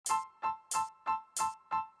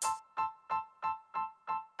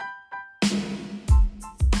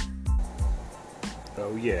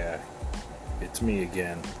Oh yeah, it's me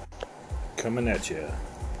again, coming at you.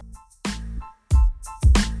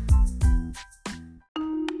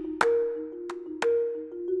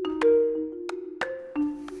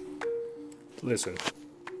 Listen,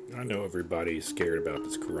 I know everybody's scared about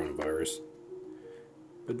this coronavirus,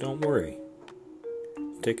 but don't worry.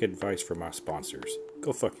 Take advice from my sponsors.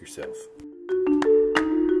 Go fuck yourself.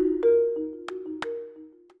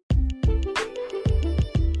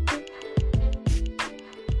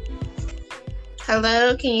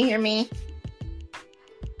 Hello, can you hear me?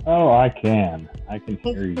 Oh, I can. I can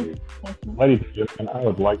hear you. Ladies and gentlemen, I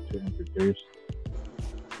would like to introduce.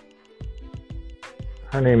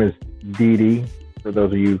 Her name is Dee Dee, for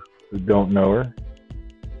those of you who don't know her.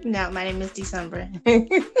 No, my name is December.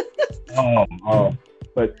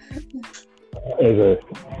 But as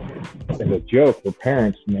a joke, her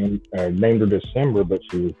parents named her December, but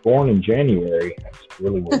she was born in January. That's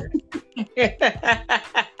really weird.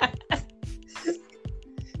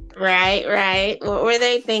 Right. What were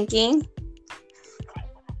they thinking?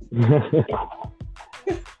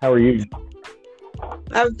 How are you?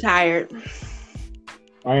 I'm tired.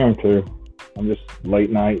 I am too. I'm just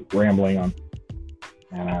late night rambling on,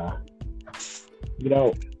 and I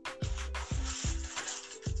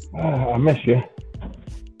miss you.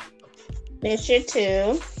 Miss you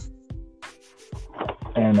too.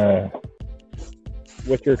 And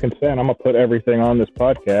with your consent, I'm gonna put everything on this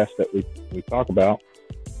podcast that we talk about.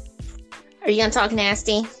 Are you gonna talk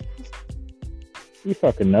nasty? You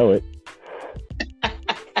fucking know it.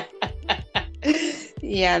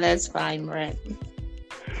 Yeah, that's fine, Brett.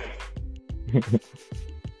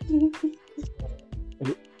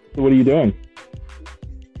 So what are you doing?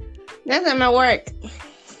 Nothing, my work.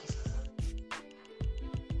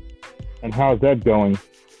 And how's that going?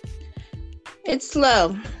 It's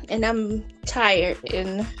slow, and I'm tired,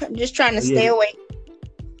 and I'm just trying to stay awake.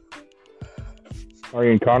 Are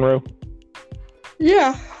you in Conroe?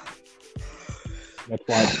 Yeah. That's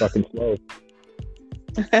why it's fucking slow.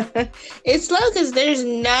 It's slow because there's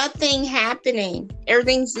nothing happening.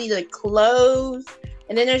 Everything's either closed,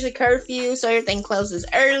 and then there's a curfew, so everything closes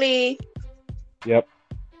early. Yep.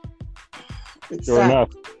 Sure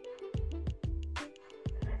enough.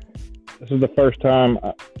 This is the first time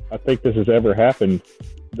I think this has ever happened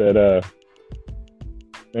that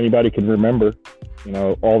anybody can remember. You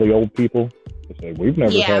know, all the old people, they say, we've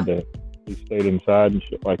never had to, we stayed inside and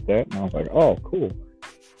shit like that. And I was like, oh, cool.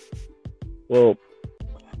 Well,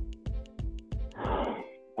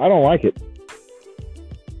 I don't like it.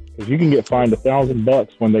 Because you can get fined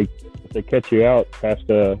 $1,000 if they catch you out past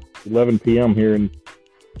 11 p.m. here in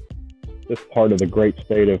this part of the great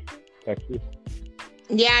state of Texas.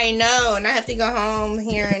 Yeah, I know, and I have to go home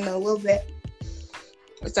here in a little bit.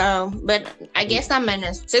 So, but I guess I'm an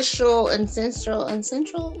essential. Why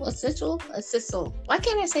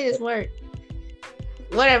can't I say this word?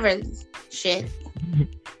 Whatever, shit.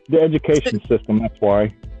 The education system, that's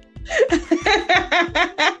why.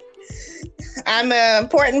 I'm an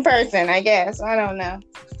important person, I guess. I don't know.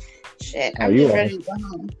 Shit, I'm just ready to go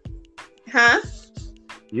home. Huh?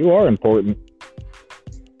 You are important.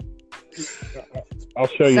 I'll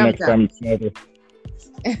show you next time you come over.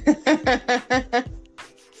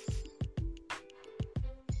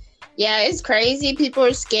 Yeah, it's crazy. People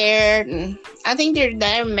are scared, and I think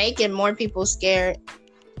they're making more people scared.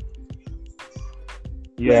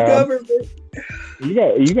 Yeah,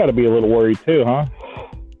 you got to be a little worried too, huh?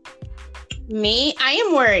 Me, I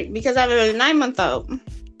am worried because I have a 9-month-old.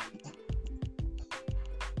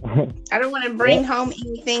 I don't want to bring home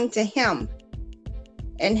anything to him,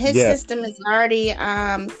 and his system is already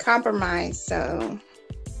compromised. So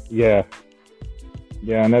yeah,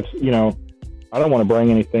 and that's I don't want to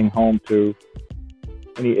bring anything home to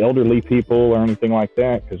any elderly people or anything like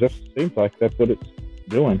that, because it seems like that's what it's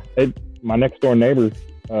doing. My next door neighbor,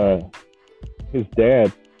 his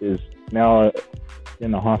dad is now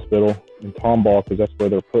in the hospital in Tomball, because that's where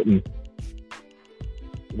they're putting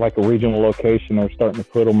like a regional location. They're starting to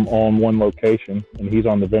put him on one location, and he's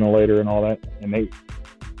on the ventilator and all that. And they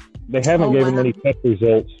haven't given any test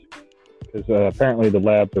results because apparently the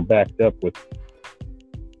labs are backed up with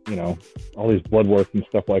all these blood work and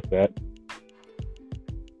stuff like that.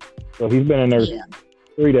 So he's been in there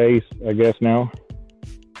 3 days, I guess now.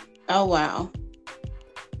 Oh wow.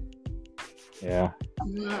 Yeah.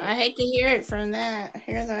 I hate to hear it from that.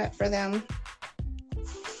 Hear that for them.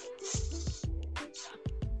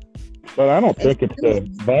 But I don't think it's the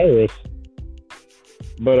virus.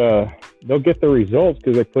 But they'll get the results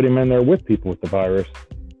because they put him in there with people with the virus.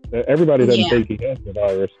 Everybody doesn't think he has the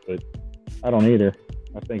virus, but I don't either.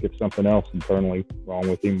 I think it's something else internally wrong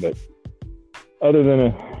with him, but other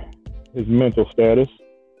than his mental status.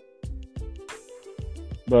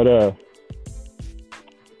 But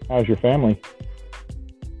how's your family?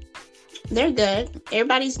 They're good.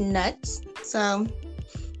 Everybody's nuts. So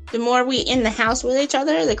the more we in the house with each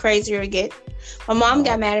other, the crazier it gets. My mom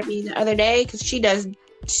got mad at me the other day because she does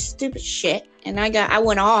stupid shit, and I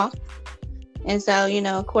went off. And so,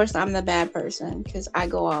 of course, I'm the bad person because I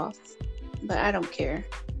go off, but I don't care.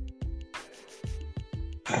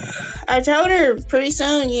 I told her pretty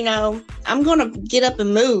soon, I'm gonna get up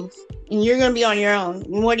and move, and you're gonna be on your own.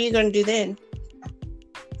 And what are you gonna do then?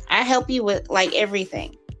 I help you with like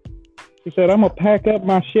everything. She said, "I'm gonna pack up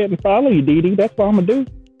my shit and follow you, Dee Dee. That's what I'm gonna do."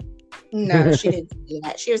 No, she didn't do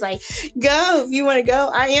that. She was like, "Go if you want to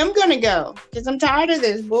go. I am gonna go because I'm tired of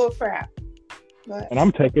this bull crap." But... And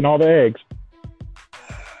I'm taking all the eggs.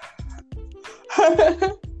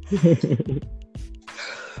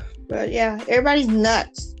 But yeah, everybody's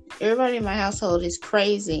nuts. Everybody in my household is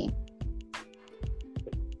crazy.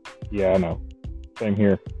 Yeah, I know. Same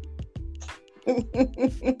here.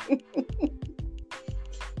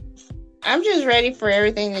 I'm just ready for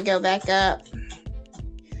everything to go back up.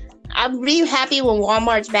 I'll be happy when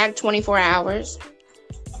Walmart's back 24 hours.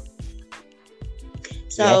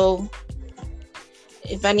 So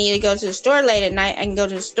if I need to go to the store late at night, I can go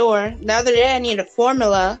to the store. The other day I needed a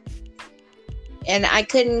formula, and I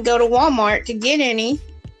couldn't go to Walmart to get any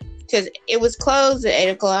because it was closed at 8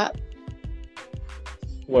 o'clock.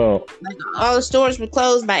 Well, like all the stores were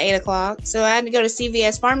closed by 8 o'clock. So I had to go to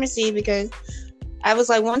CVS Pharmacy because I was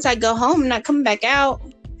like, once I go home, I'm not coming back out.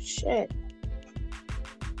 Shit.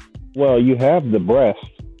 Well, you have the breast.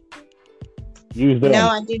 Use them. No,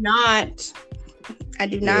 I do not. I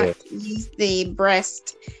do not use the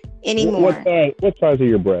breast anymore. What size are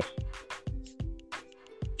your breasts?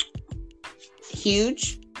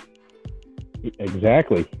 Huge.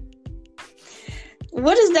 Exactly.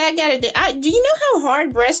 What does that got to do? Do you know how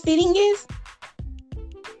hard breastfeeding is?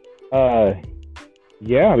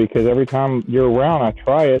 Yeah, because every time you're around, I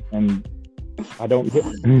try it and I don't get.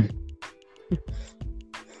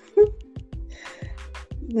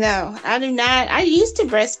 No, I do not. I used to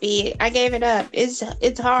breastfeed. I gave it up. It's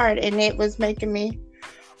hard, and it was making me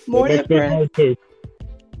more depressed. You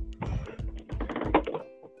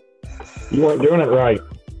weren't doing it right.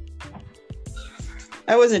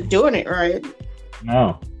 I wasn't doing it right.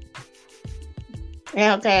 No.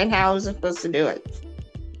 Yeah, okay, and how was I supposed to do it?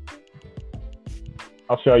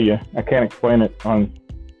 I'll show you. I can't explain it on.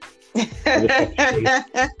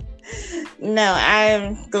 No,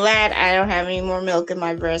 I'm glad I don't have any more milk in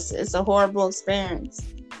my breast. It's a horrible experience.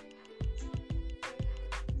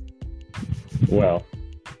 Well,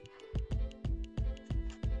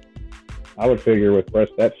 I would figure with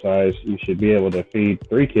breast that size, you should be able to feed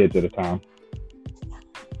 3 kids at a time.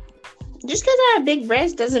 Just because I have a big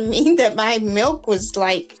breast doesn't mean that my milk was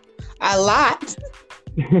like a lot.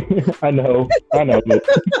 I know. But...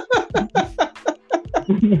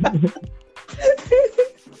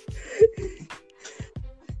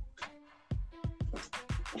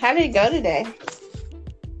 How did it go today?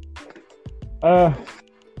 That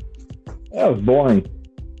was boring.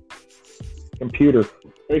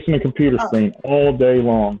 Facing a computer screen all day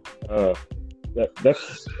long.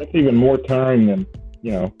 That's even more tiring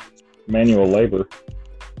than, manual labor.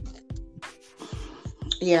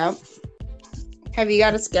 Yeah. Have you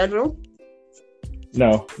got a schedule?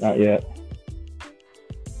 No, not yet.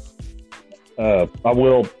 I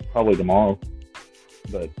will probably tomorrow,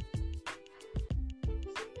 but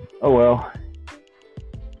oh well.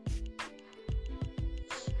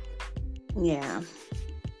 Yeah.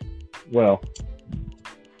 Well,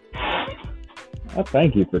 I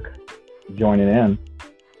thank you for joining in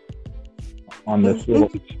on this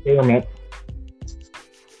little experiment.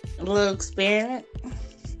 A little experiment?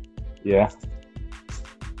 Yeah.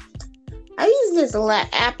 I use this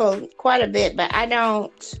Apple quite a bit, but I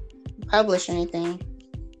don't publish anything.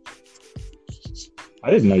 I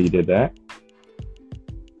didn't know you did that.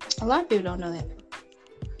 A lot of people don't know that.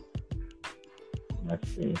 Let's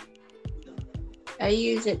see. I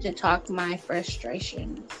use it to talk my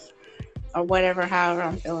frustrations or whatever, however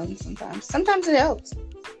I'm feeling sometimes. Sometimes it helps.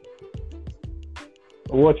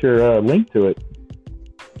 What's your link to it?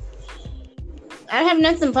 I have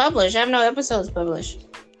nothing published. I have no episodes published.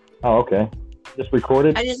 Oh, okay. Just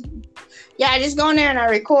recorded? I just go in there and I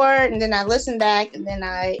record, and then I listen back, and then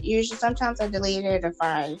sometimes I delete it if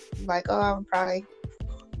I like, I'm probably,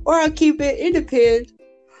 or I'll keep it. It depends.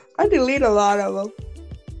 I delete a lot of them.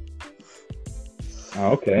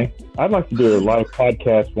 Oh, okay. I'd like to do a live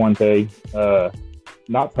podcast one day,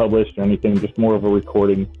 not published or anything, just more of a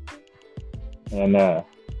recording. And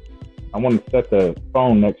I want to set the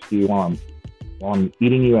phone next to you while I'm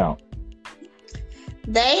eating you out.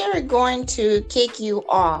 They are going to kick you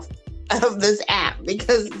off of this app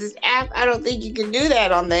because this app, I don't think you can do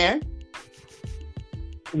that on there.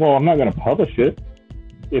 Well, I'm not going to publish it.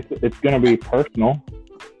 It's going to be personal.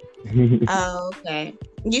 Oh, okay.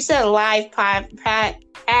 You said live pod.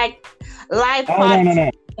 Oh, no.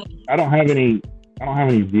 I don't have any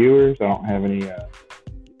viewers. I don't have any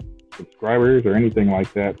subscribers or anything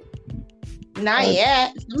like that. Not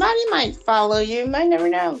yet. Somebody might follow you. You might never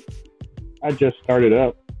know. I just started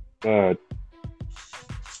up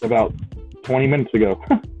about 20 minutes ago.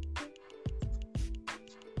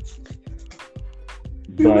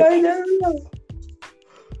 You might never know.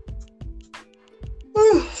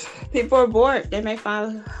 People are bored. They may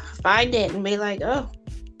find it and be like, "Oh,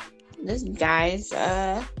 this guy's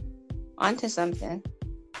onto something."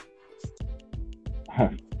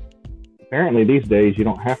 Apparently, these days you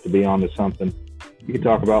don't have to be onto something. You can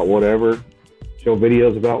talk about whatever, show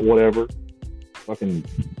videos about whatever. Fucking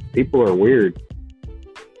people are weird.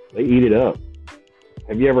 They eat it up.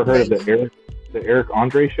 Have you ever heard of the Eric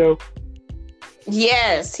Andre show?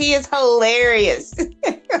 Yes, he is hilarious.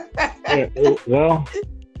 Yeah, well,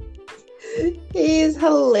 he is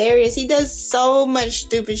hilarious. He does so much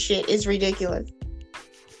stupid shit. It's ridiculous.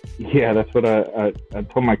 yeah, that's what I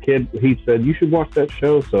told my kid. He said, you should watch that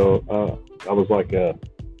show. So I was like, all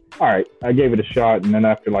right. I gave it a shot. And then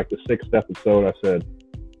after like the 6th episode, I said,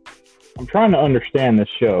 I'm trying to understand this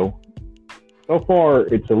show. So far,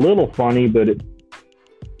 it's a little funny, but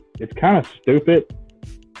it's kind of stupid.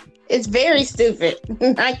 It's very stupid.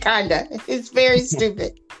 Not kinda. It's very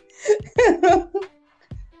stupid.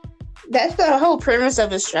 That's the whole premise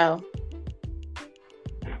of his show.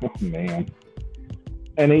 Oh man.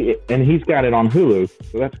 And he's got it on Hulu,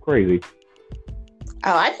 so that's crazy.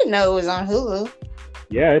 Oh, I didn't know it was on Hulu.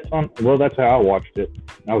 Yeah, it's on. Well, that's how I watched it.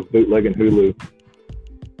 I was bootlegging Hulu.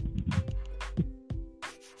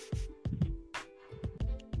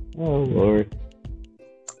 Oh Lord.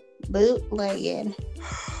 Bootlegging.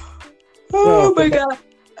 Oh my God.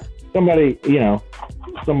 Somebody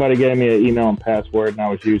gave me an email and password, and I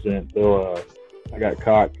was using it until I got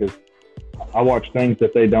caught because I watch things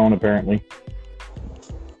that they don't, apparently.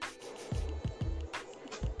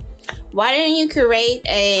 Why didn't you create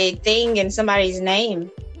a thing in somebody's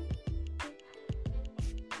name?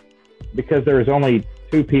 Because there was only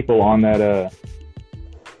 2 people on that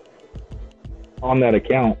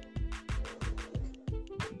account,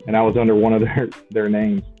 and I was under one of their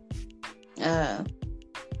names.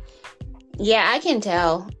 Yeah, I can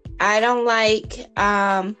tell. I don't like.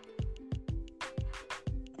 I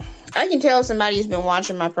can tell if somebody's been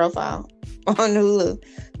watching my profile on Hulu.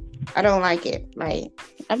 I don't like it. Like,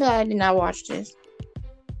 I feel like I did not watch this.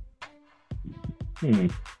 I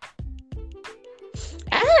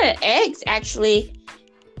had an ex actually.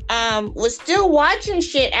 Was still watching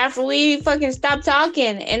shit after we fucking stopped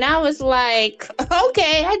talking, and I was like,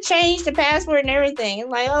 okay, I changed the password and everything.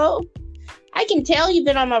 Like, oh, I can tell you've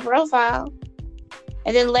been on my profile.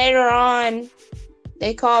 And then later on,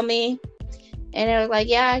 they called me, and they was like,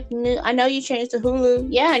 yeah, I know you changed to Hulu.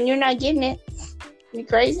 Yeah, and you're not getting it. You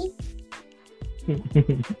crazy?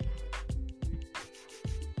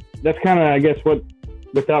 That's kind of, I guess, what,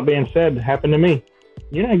 without being said, happened to me.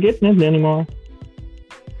 You're not getting it anymore.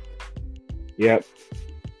 Yep.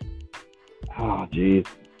 Oh, geez.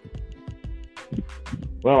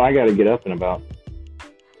 Well, I got to get up in about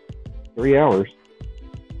 3 hours.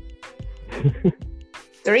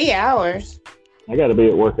 3 hours? I got to be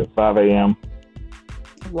at work at 5 a.m.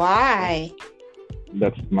 Why?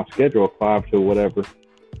 That's my schedule, 5 to whatever.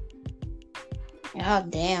 Oh,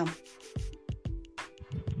 damn.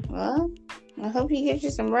 Well, I hope you get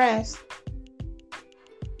you some rest.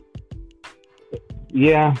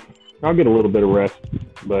 Yeah, I'll get a little bit of rest,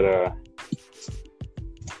 but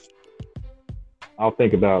I'll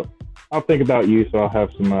think about you, so I'll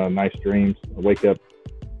have some nice dreams. I'll wake up.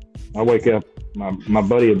 My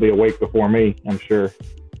buddy will be awake before me, I'm sure.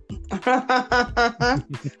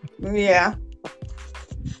 Yeah.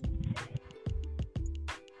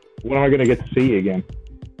 When am I going to get to see you again?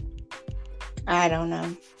 I don't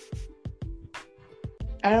know.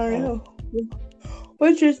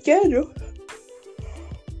 What's your schedule?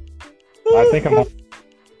 I think I'm on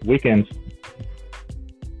weekends.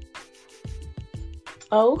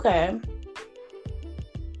 Oh, okay.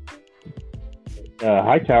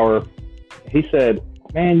 Hightower, he said,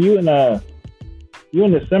 man, you and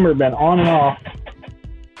December been on and off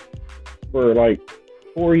for like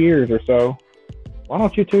 4 years or so. Why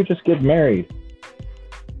don't you two just get married?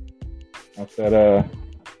 I said,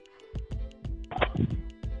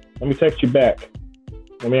 Let me text you back.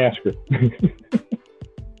 Let me ask her.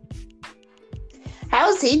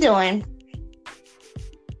 How's he doing?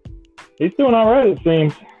 He's doing all right, it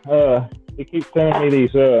seems. He keeps sending me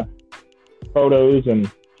these photos and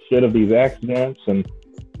shit of these accidents, and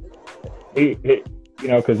he you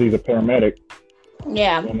know, because he's a paramedic.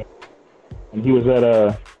 Yeah. And he was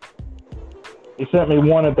at he sent me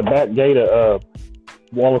one at the back gate of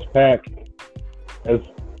Wallace Pack as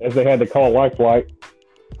they had to call Lifeline.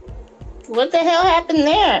 What the hell happened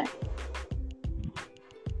there?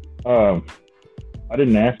 I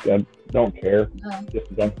didn't ask. I don't care. Oh.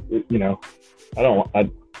 Just don't, you know, I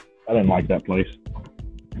didn't like that place.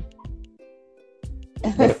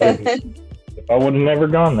 If I would have never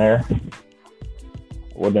gone there, I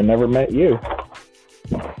would have never met you.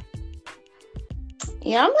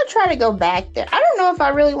 Yeah, I'm gonna try to go back there. I don't know if I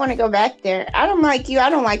really want to go back there. I don't like you. I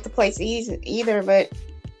don't like the place either, but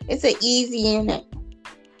it's an easy in it.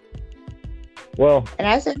 Well, and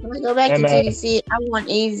I said when I go back to TDC, I want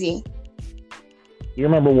easy. You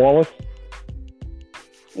remember Wallace?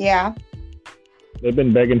 Yeah. They've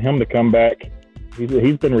been begging him to come back.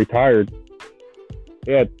 He's been retired.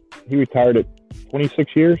 Yeah, he retired at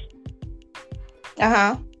 26 years.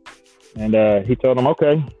 Uh-huh. And he told them,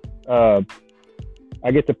 okay,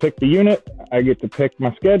 I get to pick the unit. I get to pick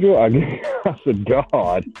my schedule. I said,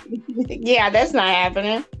 God. Yeah, that's not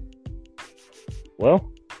happening. Well,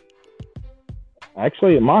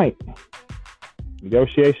 actually, it might.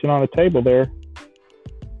 Negotiation on the table there.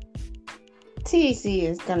 TDC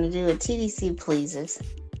is going to do what TDC pleases.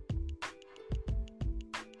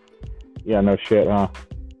 Yeah, no shit, huh?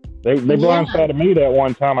 They blindsided me that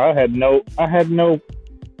one time. I had no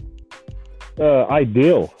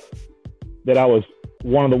ideal that I was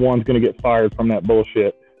one of the ones going to get fired from that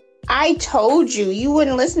bullshit. I told you. You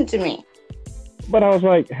wouldn't listen to me. But I was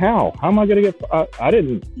like, how? How am I going to get... I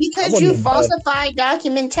didn't... Because you falsified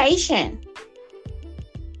documentation.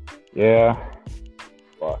 Yeah.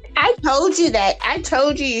 Fuck. I told you that. I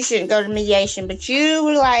told you you shouldn't go to mediation, but you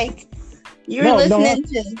were like... You were listening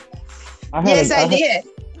to... Yes, I did.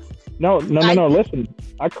 No. Listen,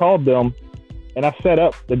 I called them and I set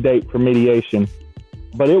up the date for mediation,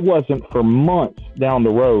 but it wasn't for months down the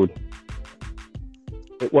road.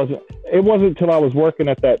 It wasn't till I was working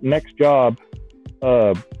at that next job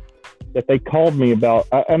that they called me about.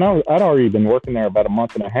 I'd already been working there about a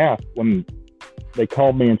month and a half when they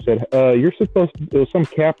called me and said, "You're supposed to." It was some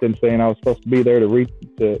captain saying I was supposed to be there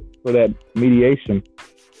for that mediation,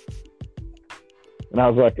 and I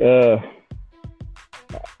was like,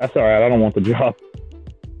 "That's all right. I don't want the job."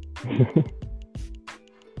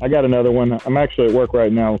 I got another one. I'm actually at work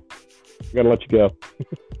right now. I gotta let you go.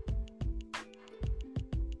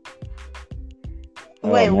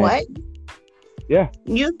 Wait, what? Yeah.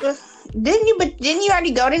 Didn't you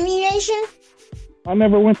already go to mediation? I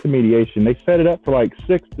never went to mediation. They set it up for like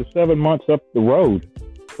 6 to 7 months up the road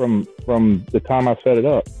from the time I set it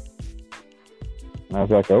up. And I was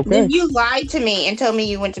like, okay. Then you lied to me and told me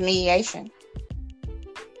you went to mediation.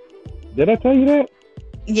 Did I tell you that?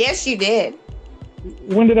 Yes, you did.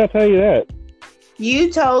 When did I tell you that?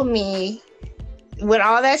 You told me when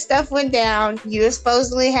all that stuff went down, you were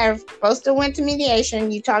supposed to went to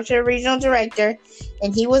mediation. You talked to the regional director,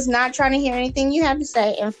 and he was not trying to hear anything you had to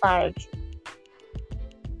say and fired you.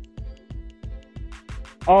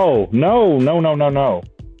 Oh, no.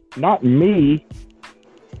 Not me.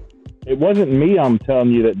 It wasn't me, I'm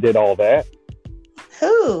telling you, that did all that.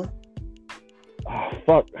 Who? Oh,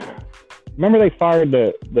 fuck. Remember they fired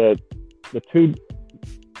the two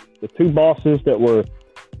bosses that were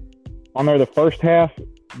on there the first half?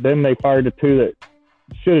 Then they fired the two that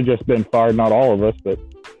should have just been fired, not all of us, but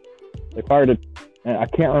they fired it. And I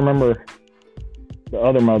can't remember the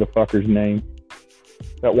other motherfucker's name.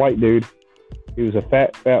 That white dude. He was a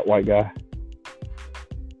fat white guy.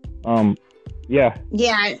 Yeah.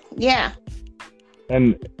 Yeah.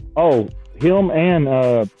 And him and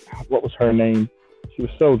what was her name? She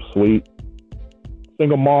was so sweet.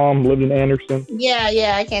 Single mom, lived in Anderson.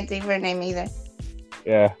 Yeah, I can't think of her name either.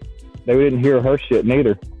 Yeah. They didn't hear her shit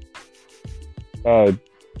neither.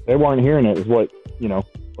 They weren't hearing it, is what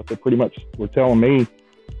they pretty much were telling me.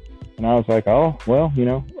 And I was like, oh, well,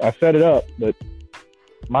 I set it up, but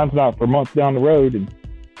mine's not for months down the road. And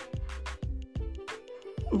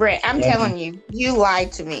Brett, I'm telling you, you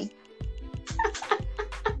lied to me.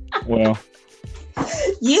 Well,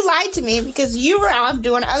 you lied to me because you were off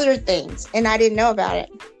doing other things, and I didn't know about it.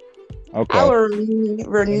 Okay. I will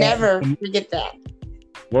never forget that.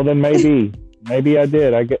 Well, then maybe I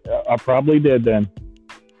did. I probably did then,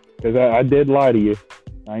 because I did lie to you.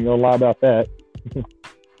 I ain't gonna lie about that.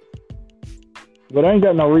 But I ain't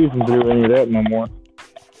got no reason to do any of that no more.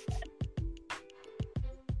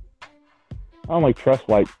 I only trust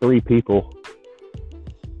like 3 people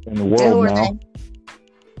in the Who world are now. they?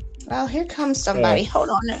 Well, here comes somebody. Hold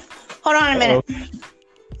on a minute.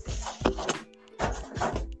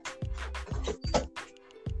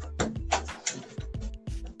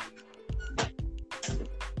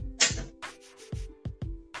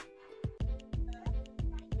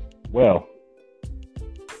 Well,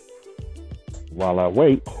 while I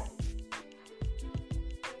wait,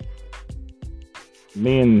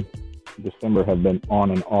 me and December have been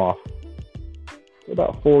on and off for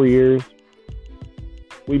about 4 years.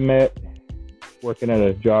 We met working at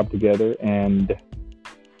a job together, and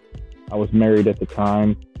I was married at the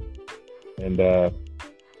time, and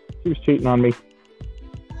she was cheating on me.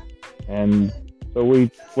 And so we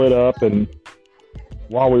split up, and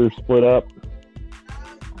while we were split up,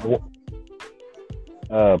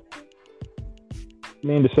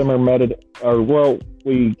 me and December met at,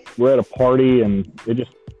 we were at a party, and it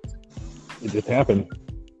just happened.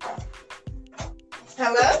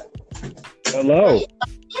 Hello? Hello.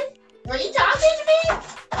 Were you talking to me?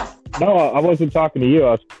 No, I wasn't talking to you.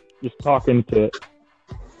 I was just talking to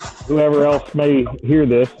whoever else may hear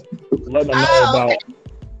this, letting them know about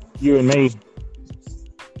you and me,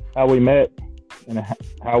 how we met, and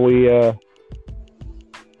how we,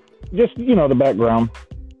 just, the background.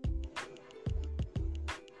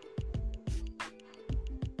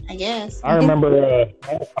 I guess. I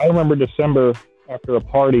remember December after a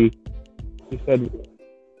party, he said,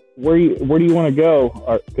 where do you want to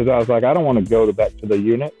go? Because I was like, I don't want to go back to the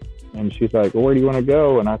unit. And she's like, well, where do you want to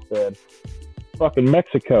go? And I said, fucking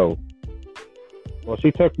Mexico. Well,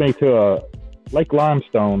 she took me to Lake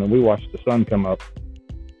Limestone, and we watched the sun come up.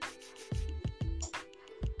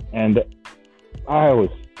 And I was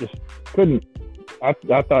just couldn't.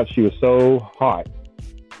 I thought she was so hot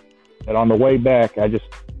that on the way back, I just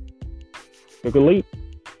took a leap.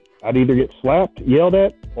 I'd either get slapped, yelled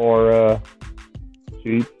at, or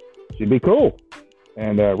she'd be cool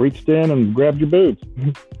and reached in and grabbed your boobs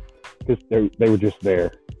because they were just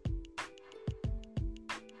there.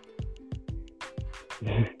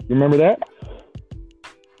 You remember that?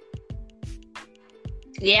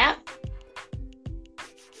 Yeah.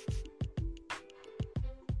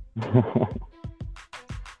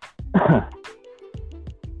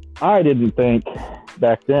 I didn't think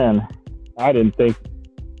back then,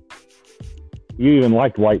 you even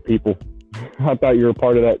liked white people. I thought you were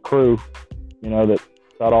part of that crew, that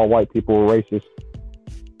thought all white people were racist.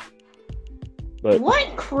 But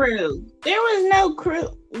what crew? There was no crew.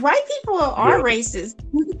 White people are racist.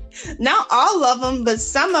 Not all of them, but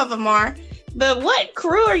some of them are. But what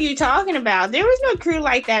crew are you talking about? There was no crew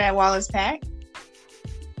like that at Wallace Pack.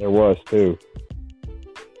 There was too.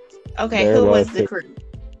 Okay, who was the crew?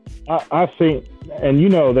 I've seen, and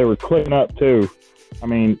they were clicking up too. I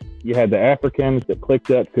mean, you had the Africans that clicked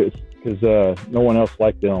up because no one else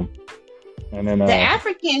liked them. And then the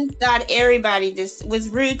Africans thought everybody just was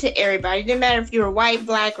rude to everybody. Didn't matter if you were white,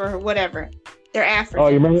 black, or whatever. They're Africans. Oh,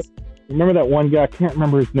 you remember that one guy? I can't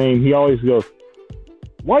remember his name. He always goes,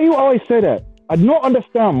 "Why you always say that? I don't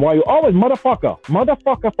understand why you always motherfucker,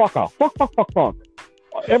 fuck.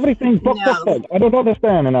 Everything fuck. I don't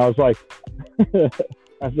understand." And I was like, I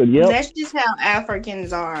said, "Yep." That's just how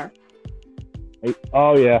Africans are.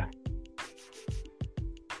 Oh yeah.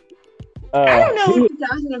 I don't know what you're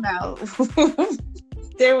talking about.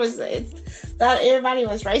 Thought everybody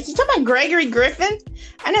was racist. You talking about Gregory Griffin?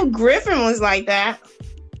 I know Griffin was like that.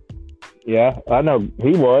 Yeah, I know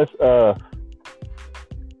he was.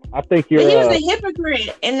 I think you're. But he was a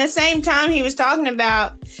hypocrite. In the same time, he was talking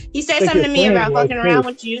about. He said something to me about fucking around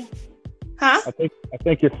with you. Huh? I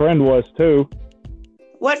think your friend was too.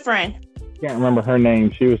 What friend? Can't remember her name.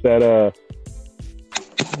 She was that.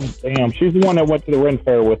 Damn, she's the one that went to the Ren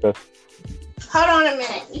Fair with us. Hold on a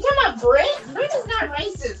minute. You talking about Brit? Brit is not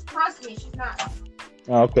racist. Trust me, she's not.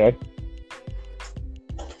 Oh, okay.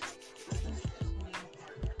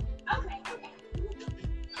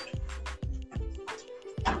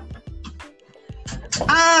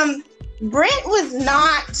 Brent was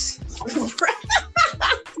not.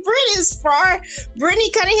 Brent is far. Brittany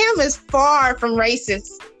Cunningham is far from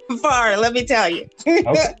racist. Far, let me tell you.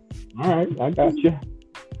 Okay. All right, I got you.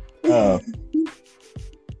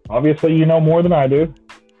 Obviously, you know more than I do.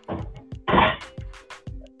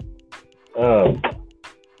 Oh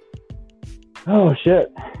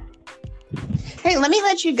shit. Hey, let me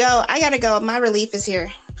let you go. I gotta go. My relief is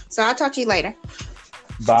here. So I'll talk to you later.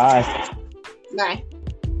 Bye. Bye.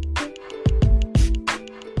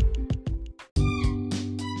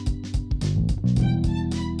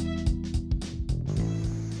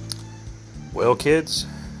 Well, kids,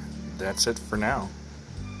 that's it for now.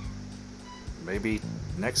 Maybe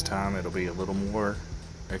next time it'll be a little more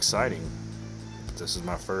exciting. But this is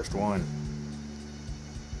my first one.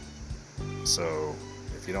 So,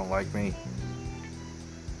 if you don't like me,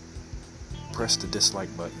 press the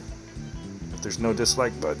dislike button. If there's no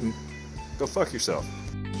dislike button, go fuck yourself.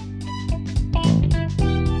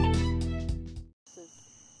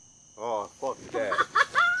 Oh, fuck that.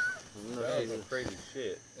 That was some crazy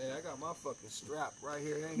shit. Hey, I got my fucking strap right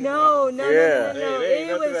here. No. Yeah. Hey, there ain't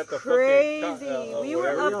It nothing was at the crazy. fucking, We were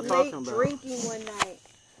whatever up you're late talking about. drinking one night,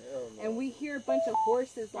 and we hear a bunch of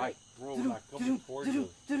horses like. Bro, like coming towards us.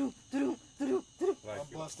 I'm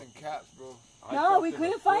busting caps, bro. No, we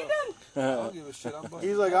couldn't find them. I don't give a shit. I'm busting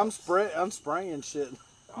He's like, caps. I'm spraying shit.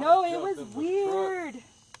 No, it was weird.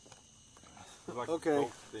 Like Okay.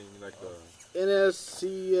 thing, like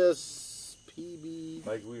NSCSPB.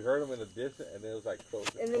 like we heard him in the distance, and it was like close.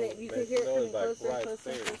 And then you could hear it coming closer.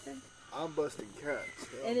 I'm busting caps.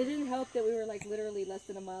 And it didn't help that we were like literally less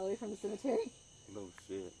than a mile away from the cemetery. No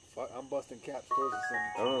shit. Fuck, I'm busting caps towards the I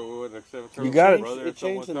cemetery. don't know, we were in the cemetery. You got it. Brother It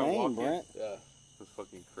changed the name, Brent. Yeah, It's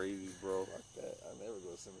fucking crazy, bro. fuck that. I never go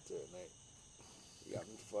to the cemetery at night. You got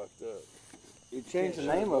me fucked up. You changed the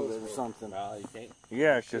name of it or something. Nah, you can't.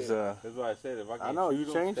 Yeah, because That's why I said if I can know, you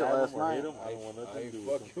shoot him, changed it stab last him, or hit night. him, I don't want I nothing to ain't do with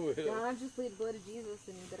him. fucking with him. God, I'm just plead the blood of Jesus,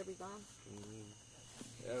 and you better be gone.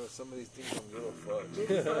 Yeah, but some of these things don't give a fuck.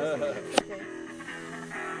 Jesus loves me. Okay.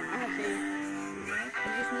 I have faith. I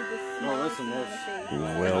just need this small listen, amount of faith.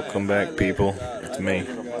 welcome back, people. It's me. I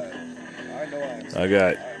know I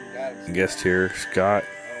got I'm guest here, Scott,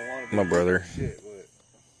 my brother. Shit, but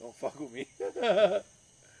don't fuck with me.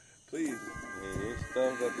 Please. Yeah, this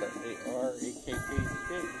stuff that the AR, AKP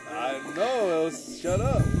shit. I know. Shut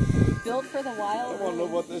up. Built for the I wild. don't want to know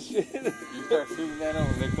about this shit. You start shooting at them,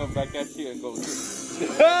 and they come back at you and go.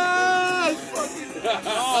 Ah, fucking.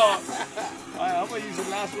 Oh. I'm going to use the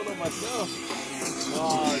last one on myself.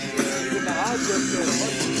 Oh, dude. Even the odds up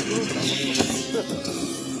there.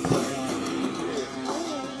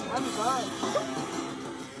 I'm gone.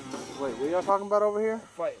 Wait, what y'all talking about over here?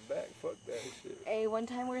 Fighting back. Fuck that shit. Hey, one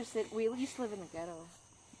time we used to live in the ghetto,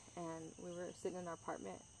 and we were sitting in our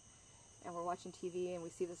apartment, and we're watching TV, and we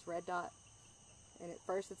see this red dot, and at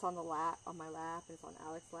first it's on my lap, and it's on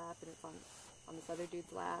Alex's lap, and it's on this other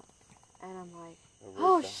dude's lap, and I'm like,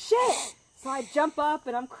 oh shit! So I jump up,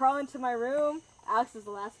 and I'm crawling to my room. Alex is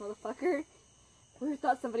the last motherfucker. We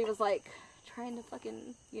thought somebody was like trying to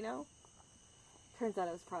fucking, Turns out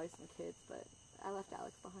it was probably some kids, but I left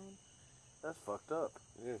Alex behind. That's fucked up.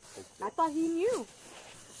 I thought he knew.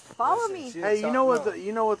 Follow me. Hey, you know what the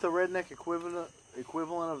redneck equivalent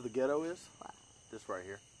of the ghetto is? What? This right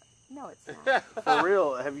here. No, it's not. For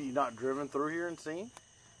real, have you not driven through here and seen?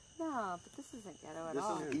 No, but this isn't ghetto at This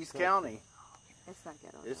all. is East County. It's not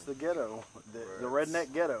ghetto. It's the ghetto, the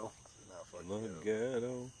redneck ghetto.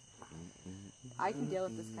 Ghetto. I can deal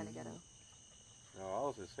with this kind of ghetto. No, I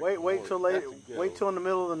was just Wait till late. Wait till in the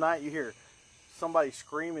middle of the night you hear somebody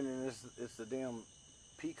screaming, and it's the damn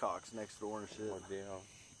peacocks next door and shit. Oh, damn.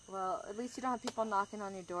 Well, at least you don't have people knocking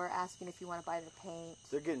on your door asking if you want to buy their paint.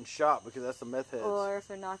 They're getting shot because that's the meth heads. Or if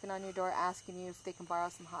they're knocking on your door asking you if they can borrow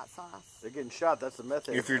some hot sauce. They're getting shot. That's the meth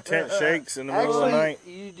heads. If your tent shakes in the middle of the night,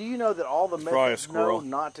 do you know that all the meth probably a heads know squirrel.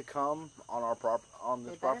 not to come on our on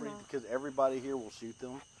this They better property not. because everybody here will shoot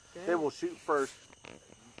them. Good. They will shoot first.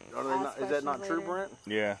 Are they Ask not, is that not questions true, later. Brent?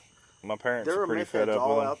 yeah, my parents There are are pretty meth fed heads up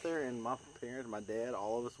all with them. out there, and my parents, my dad,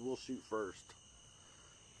 all of us will shoot first.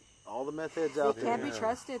 All the meth heads out They there. can't be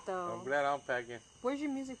trusted, though. I'm glad I'm packing. Where's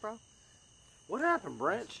your music, bro? What happened,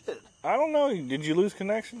 Brent? Shit. I don't know. Did you lose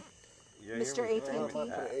connection? Yeah, Mr. here we I'm AT&T. about to put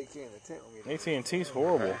an AK in the tent with me. AT&T's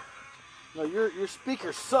horrible. No, your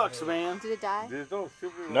speaker sucks, man. Did it die? There's no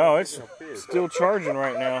super. No, it's still charging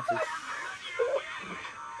right now.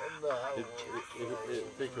 It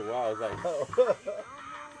takes a while. It's like,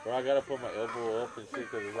 bro, I gotta put my elbow up and shit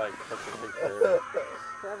because it's like fucking takes forever.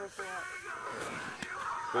 Forever for what?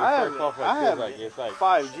 But it I starts off like I this, have like it's like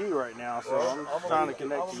 5G right now, so I'm trying to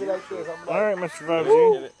connect I'm to gonna be you. like this. I'm All like, right, Mr.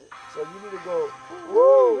 5G. so you need to go.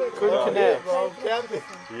 Woo! Couldn't connect. Bro, Captain.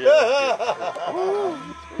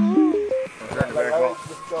 Turn it back on.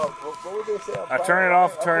 What would they say? I turn it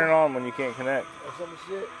off, turn it on when you can't connect. Or some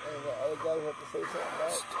shit, and the other guys have to say something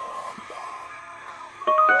back.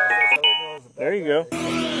 There you go.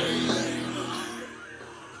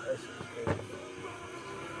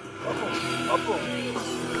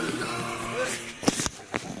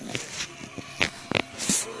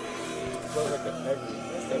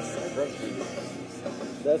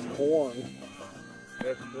 That's corn.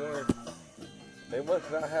 that's corn. They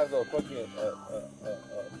must not have the fucking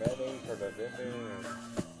mayonnaise or the vinegar.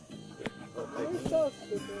 You're so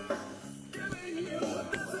stupid.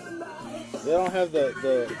 They don't have the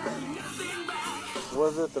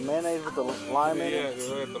was it the mayonnaise with the lime in Yeah, it?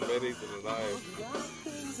 they have the mayonnaise and the lime.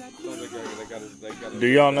 So they got Do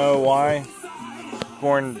y'all know why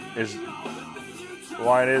corn is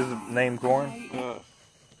why it is named corn?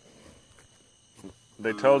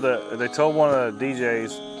 They told one of the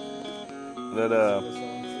DJs that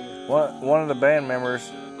one of the band members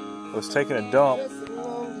was taking a dump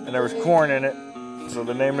and there was corn in it, so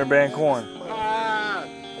they named their band Corn. yeah,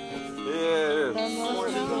 it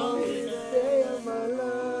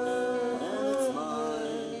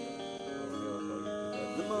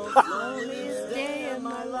is.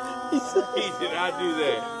 He did not do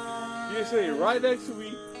that. You're sitting right next to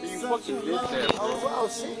me and you fucking did that, bro. Oh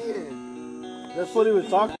shit! That's what he was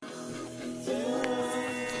talking.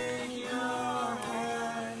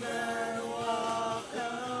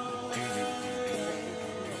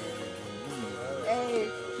 Hey,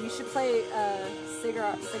 you should play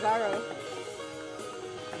Cigarro.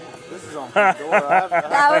 This is on Pandora.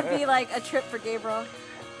 That would be like a trip for Gabriel.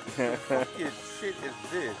 What fucking shit is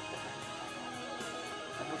this?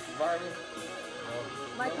 How much you buying it?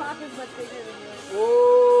 My cock is much bigger than yours.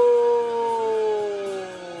 Whoa!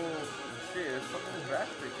 Shit, it's fucking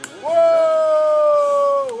plastic.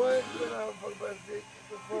 Whoa! What? Fuck plastic.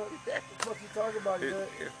 What the fuck you talking about, Nut?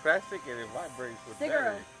 It's plastic and it vibrates with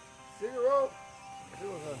Cigarro. Figaro? He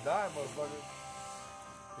was gonna die, motherfucker.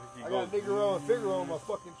 I got Nigaro and Figaro on my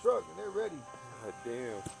fucking truck, and they're ready. God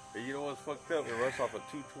damn. And you know what's fucked up? It runs off a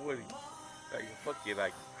 220. Like fucking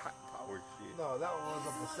like hot power shit. No, that one runs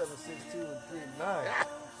up a 7.62 and 3.9.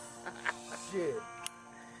 Shit.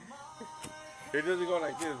 It doesn't go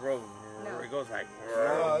like this, bro. No. It goes like.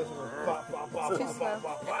 Oh, this one pop, pop, pop, Too pop, slow. pop,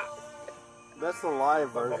 pop, pop. That's the live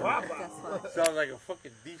version. That's why. Sounds like a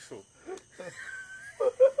fucking diesel.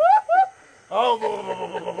 Oh,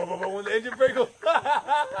 when the engine brake goes.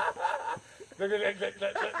 Quit talking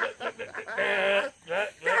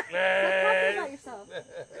about yourself.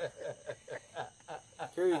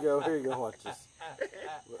 Here you go. Watch this.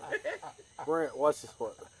 Brent, watch this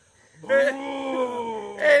part.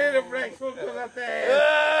 Hey, the black smoke goes out there.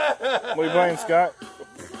 What are you playing, Scott?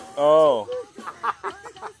 Oh,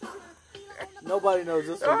 Nobody knows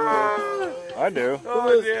this one. I do.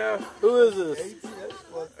 Oh, yeah. Who is this?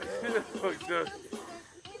 Fucked up.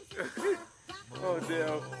 Oh,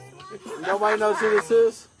 damn. Nobody knows who this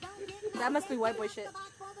is? That must be white boy shit.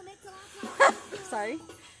 Sorry.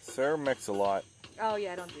 Sarah mix a lot. Oh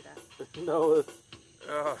yeah, don't do that. No, it's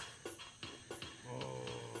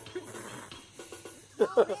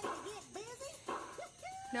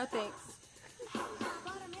No thanks.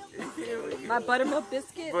 My buttermilk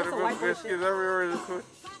biscuit. That's a white Buttermilk boy biscuit. I shit. remember this one.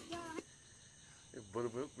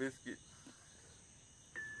 Buttermilk biscuit.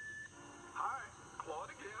 Hi, Claude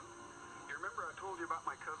again. You remember I told you about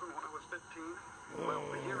my cousin when I was 15? Well,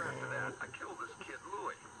 the year after that, I killed this kid,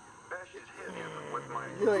 Louis. Bashed his head in with my...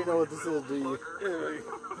 you don't even know what this is, do you? I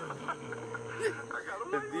got him.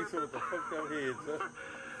 The diesel with the fucked up head, son.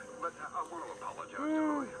 But I want to apologize to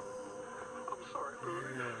Louis. I'm sorry,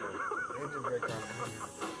 Louis. Engine brake on.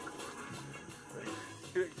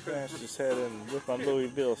 Smashed his head in with my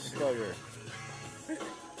Louisville Slugger.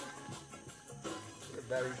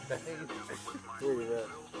 Battery bang. Where you at?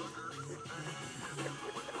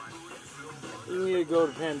 You need to go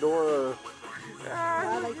to Pandora or...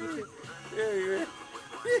 I like you too. Yeah, yeah.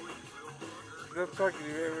 I'm talking to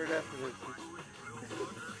you ever after this.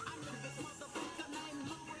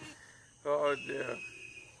 Oh, damn.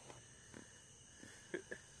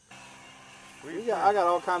 I got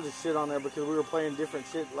all kinds of shit on there because we were playing different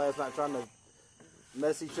shit last night trying to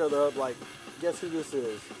mess each other up. Like, guess who this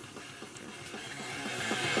is?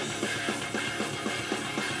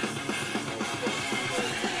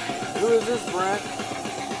 Who is this, Brent?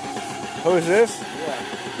 Who is this? Yeah.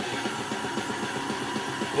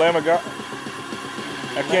 Lamb of God.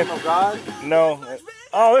 I can't. Lamb of God? No.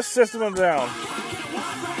 Oh, this System of a Down.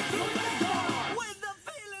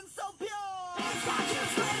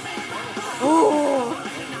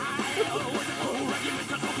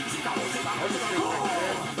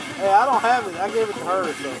 Hey, I don't have it. I gave it to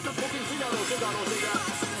her, so.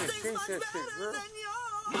 Change that shit, girl.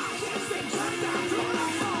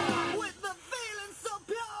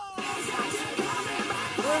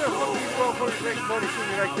 Where the fuck these motherfuckers make money to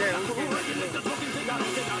me like that?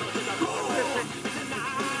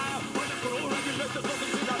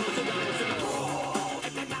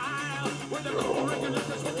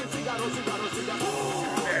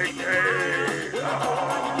 Hey, hey,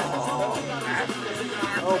 oh.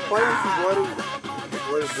 play him some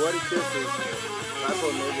bloody kisses. That's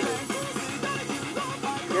what negative.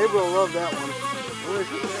 Gabriel loved that one.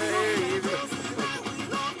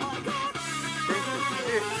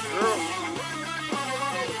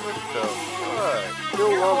 What the fuck?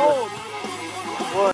 Still love it.